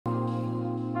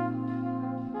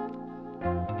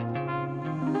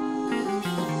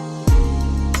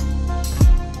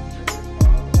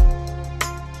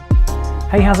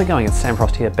Hey, how's it going? It's Sam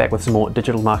Frost here, back with some more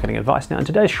digital marketing advice. Now in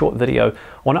today's short video, I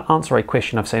want to answer a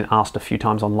question I've seen asked a few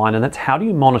times online, and that's how do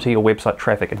you monitor your website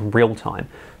traffic in real time?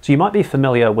 So you might be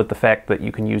familiar with the fact that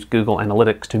you can use Google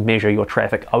Analytics to measure your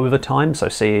traffic over time, so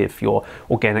see if your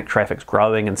organic traffic's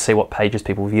growing and see what pages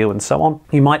people view and so on.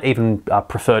 You might even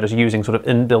prefer just using sort of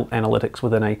inbuilt analytics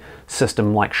within a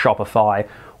system like Shopify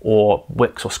or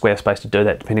Wix or Squarespace to do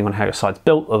that, depending on how your site's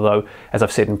built. Although, as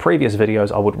I've said in previous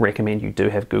videos, I would recommend you do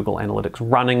have Google Analytics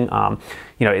running.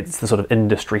 It's the sort of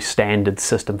industry standard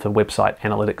system for website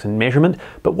analytics and measurement.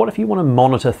 But what if you want to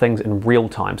monitor things in real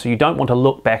time? So you don't want to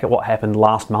look back at what happened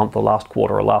last month or last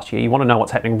quarter or last year. You want to know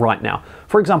what's happening right now.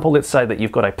 For example, let's say that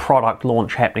you've got a product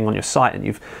launch happening on your site and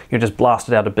you've just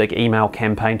blasted out a big email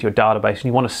campaign to your database and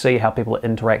you want to see how people are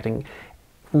interacting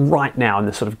right now in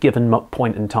this sort of given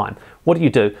point in time. What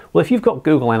do? Well, if you've got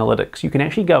Google Analytics, you can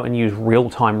actually go and use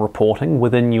real-time reporting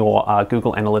within your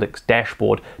Google Analytics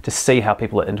dashboard to see how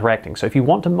people are interacting. So if you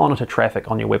want to monitor traffic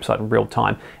on your website in real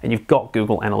time and you've got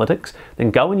Google Analytics,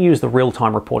 then go and use the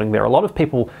real-time reporting there. A lot of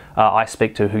people I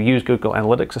speak to who use Google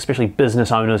Analytics, especially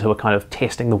business owners who are kind of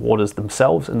testing the waters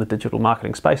themselves in the digital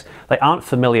marketing space, they aren't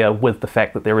familiar with the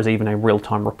fact that there is even a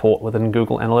real-time report within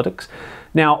Google Analytics.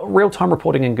 Now, real-time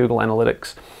reporting in Google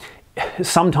Analytics,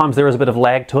 sometimes there is a bit of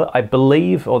lag to it, I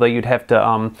believe, although you'd have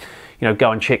to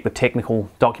go and check the technical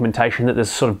documentation that there's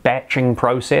a sort of batching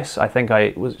process. I think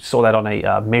I saw that on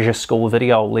a Measure School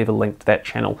video. I'll leave a link to that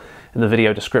channel in the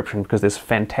video description because there's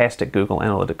fantastic Google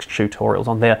Analytics tutorials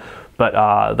on there.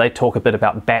 But they talk a bit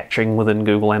about batching within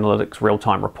Google Analytics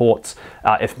real-time reports,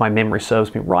 if my memory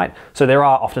serves me right. So there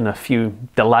are often a few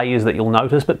delays that you'll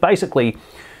notice, but basically,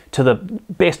 to the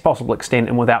best possible extent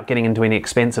and without getting into any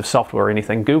expensive software or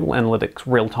anything, Google Analytics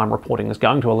real-time reporting is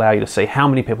going to allow you to see how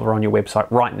many people are on your website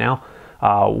right now,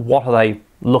 what are they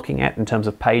looking at in terms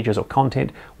of pages or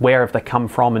content, where have they come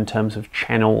from in terms of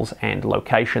channels and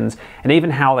locations, and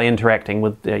even how they're interacting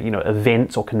with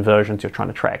events or conversions you're trying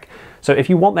to track. So if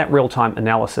you want that real-time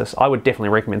analysis, I would definitely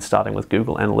recommend starting with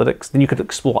Google Analytics. Then you could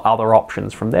explore other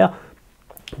options from there.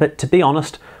 But to be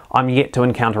honest, I'm yet to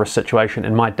encounter a situation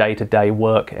in my day-to-day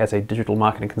work as a digital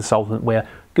marketing consultant where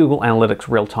Google Analytics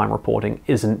real-time reporting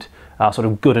isn't sort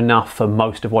of good enough for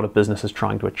most of what a business is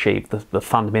trying to achieve, the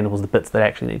fundamentals, the bits that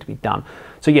actually need to be done.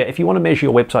 So yeah, if you want to measure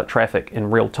your website traffic in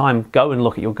real time, go and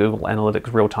look at your Google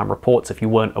Analytics real-time reports if you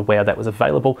weren't aware that was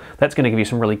available. That's going to give you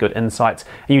some really good insights,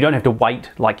 and you don't have to wait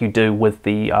like you do with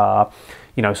the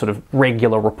sort of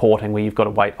regular reporting where you've got to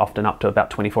wait often up to about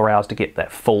 24 hours to get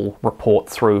that full report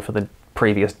through for the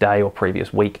previous day or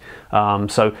previous week.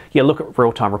 So yeah, look at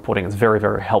real-time reporting. It's very,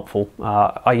 very helpful.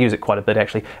 I use it quite a bit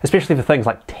actually, especially for things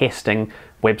like testing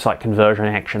website conversion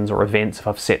actions or events. If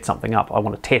I've set something up, I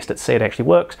want to test it, see it actually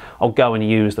works, I'll go and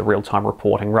use the real-time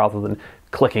reporting rather than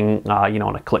clicking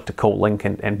on a click to call link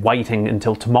and waiting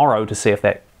until tomorrow to see if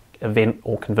that event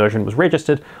or conversion was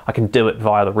registered. I can do it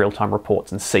via the real-time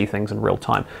reports and see things in real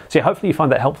time. So yeah, hopefully you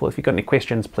find that helpful. If you've got any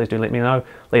questions, please do let me know.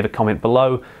 Leave a comment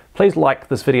below. Please like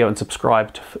this video and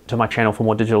subscribe to my channel for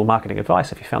more digital marketing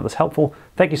advice if you found this helpful.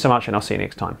 Thank you so much, and I'll see you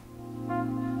next time.